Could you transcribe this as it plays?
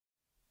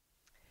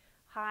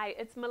Hi,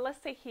 it's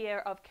Melissa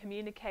here of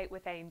Communicate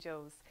with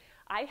Angels.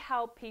 I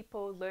help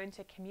people learn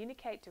to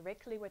communicate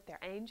directly with their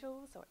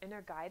angels or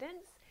inner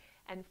guidance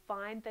and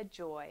find the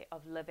joy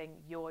of living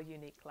your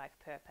unique life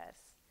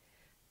purpose.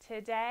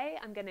 Today,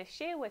 I'm going to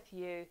share with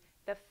you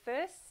the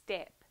first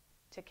step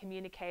to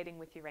communicating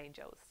with your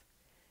angels.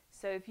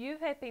 So if you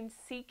have been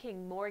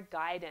seeking more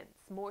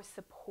guidance, more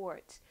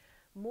support,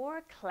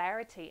 more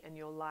clarity in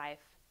your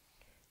life,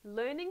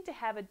 learning to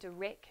have a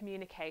direct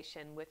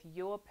communication with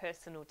your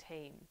personal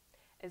team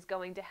is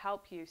going to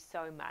help you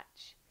so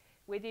much.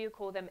 Whether you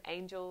call them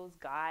angels,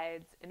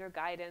 guides, inner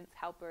guidance,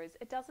 helpers,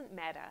 it doesn't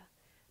matter.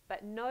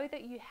 But know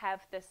that you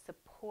have this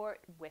support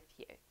with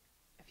you.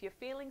 If you're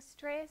feeling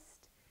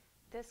stressed,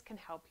 this can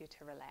help you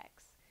to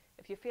relax.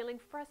 If you're feeling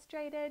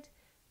frustrated,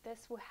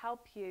 this will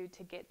help you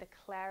to get the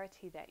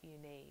clarity that you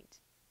need.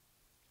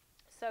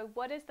 So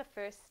what is the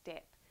first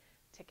step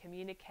to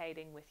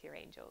communicating with your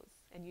angels?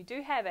 And you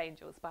do have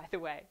angels, by the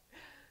way.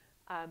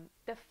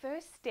 The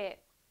first step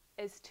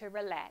is to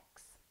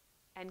relax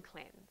and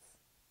cleanse.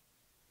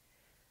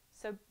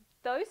 So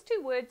those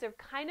two words are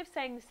kind of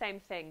saying the same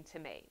thing to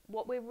me.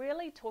 What we're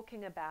really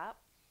talking about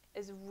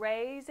is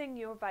raising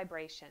your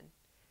vibration.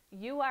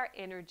 You are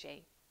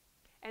energy.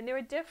 And there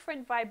are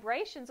different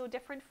vibrations or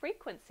different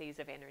frequencies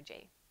of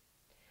energy.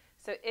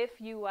 So if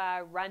you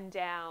are run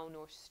down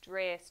or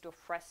stressed or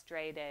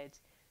frustrated,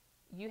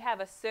 you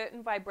have a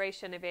certain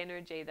vibration of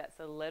energy that's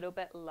a little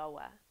bit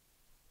lower.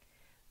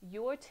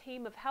 Your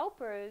team of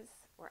helpers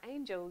or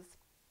angels,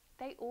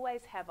 they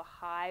always have a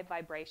high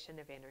vibration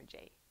of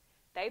energy.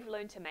 They've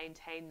learned to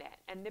maintain that.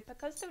 And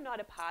because they're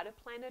not a part of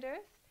planet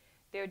Earth,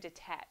 they're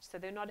detached. So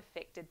they're not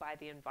affected by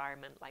the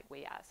environment like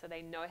we are. So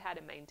they know how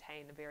to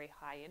maintain a very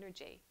high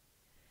energy.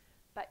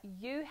 But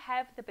you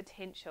have the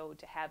potential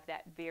to have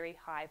that very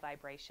high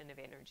vibration of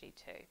energy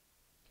too.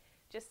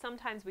 Just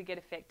sometimes we get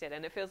affected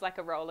and it feels like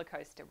a roller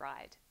coaster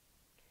ride.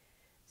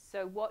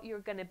 So what you're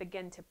going to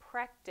begin to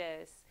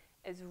practice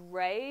is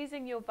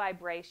raising your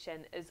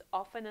vibration as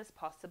often as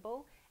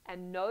possible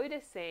and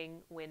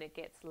noticing when it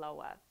gets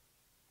lower.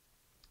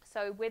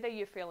 So whether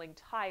you're feeling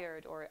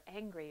tired or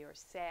angry or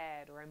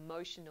sad or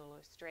emotional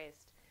or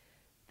stressed,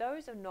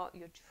 those are not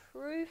your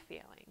true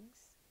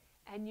feelings,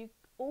 and you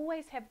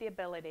always have the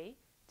ability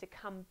to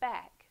come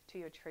back to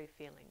your true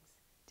feelings,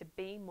 to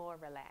be more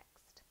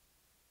relaxed.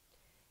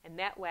 And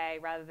that way,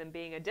 rather than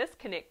being a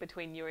disconnect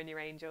between you and your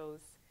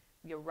angels,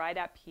 you're right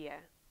up here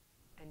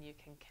and you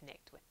can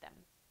connect with them.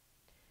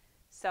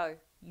 So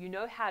you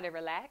know how to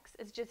relax.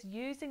 It's just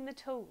using the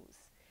tools.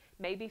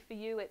 Maybe for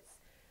you it's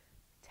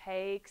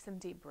take some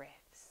deep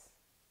breaths.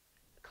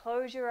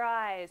 Close your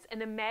eyes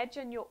and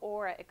imagine your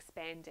aura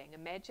expanding.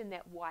 Imagine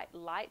that white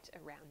light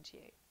around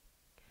you.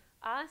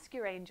 Ask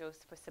your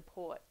angels for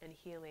support and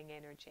healing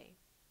energy.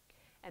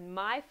 And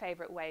my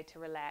favorite way to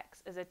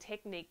relax is a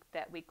technique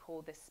that we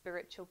call the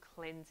spiritual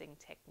cleansing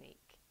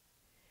technique.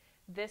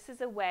 This is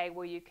a way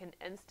where you can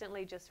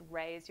instantly just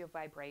raise your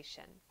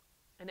vibration.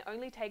 And it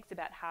only takes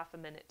about half a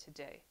minute to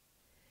do.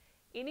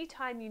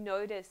 Anytime you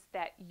notice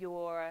that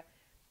you're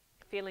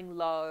feeling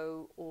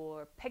low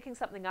or picking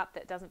something up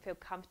that doesn't feel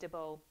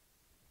comfortable,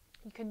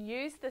 you can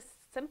use this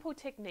simple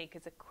technique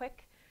as a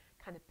quick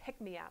kind of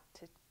pick-me-up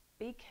to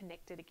be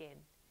connected again.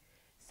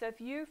 So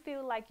if you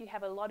feel like you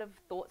have a lot of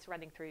thoughts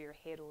running through your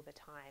head all the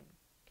time,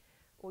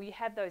 or you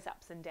have those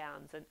ups and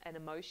downs and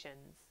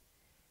emotions,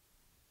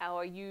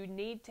 or you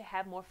need to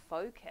have more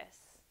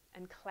focus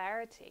and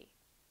clarity,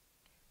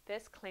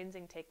 this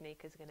cleansing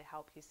technique is going to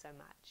help you so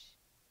much.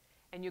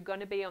 And you're going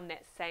to be on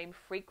that same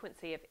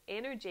frequency of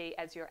energy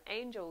as your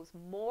angels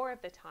more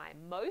of the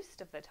time,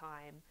 most of the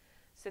time,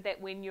 so that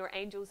when your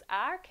angels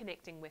are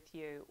connecting with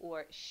you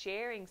or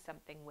sharing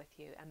something with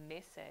you, a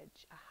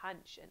message, a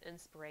hunch, an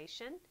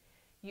inspiration,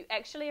 you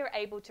actually are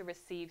able to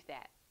receive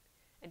that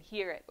and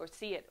hear it or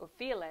see it or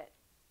feel it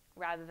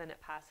rather than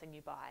it passing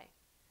you by.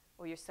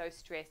 Or you're so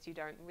stressed you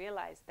don't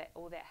realize that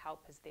all that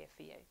help is there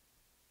for you.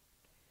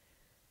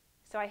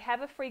 So I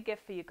have a free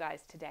gift for you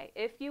guys today.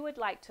 If you would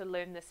like to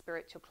learn the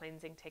spiritual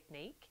cleansing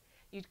technique,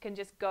 you can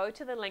just go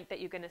to the link that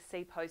you're going to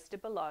see posted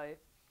below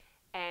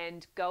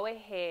and go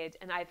ahead,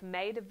 and I've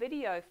made a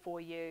video for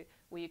you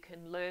where you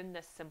can learn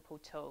this simple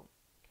tool.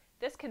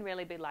 This can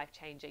really be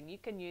life-changing. You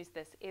can use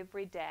this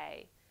every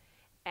day,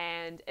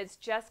 and it's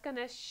just going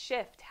to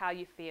shift how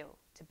you feel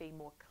to be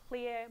more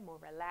clear, more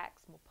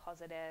relaxed, more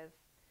positive.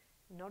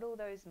 Not all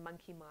those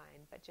monkey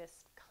mind, but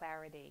just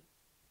clarity.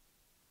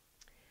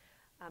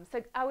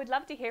 So I would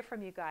love to hear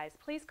from you guys.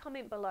 Please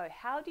comment below.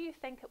 How do you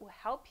think it will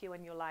help you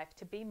in your life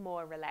to be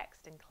more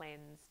relaxed and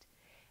cleansed?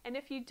 And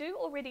if you do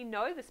already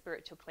know the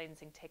spiritual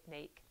cleansing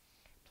technique,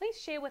 please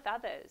share with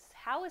others.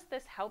 How has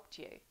this helped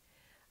you?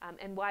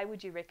 And why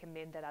would you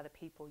recommend that other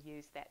people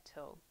use that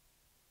tool?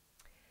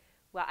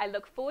 Well, I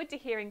look forward to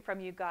hearing from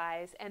you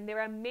guys, and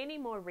there are many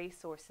more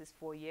resources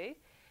for you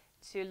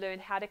to learn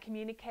how to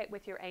communicate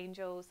with your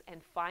angels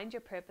and find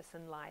your purpose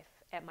in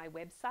life at my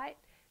website,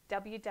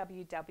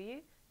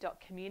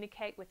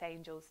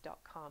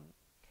 www.communicatewithangels.com.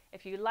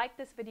 If you like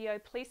this video,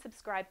 please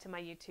subscribe to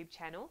my YouTube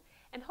channel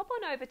and hop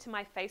on over to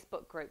my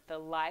Facebook group, the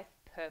Life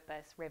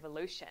purpose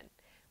revolution,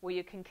 where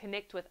you can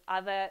connect with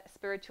other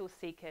spiritual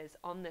seekers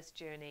on this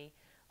journey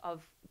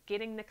of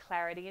getting the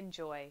clarity and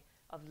joy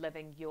of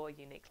living your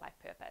unique life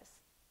purpose.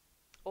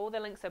 All the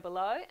links are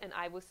below, and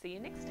I will see you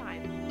next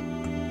time.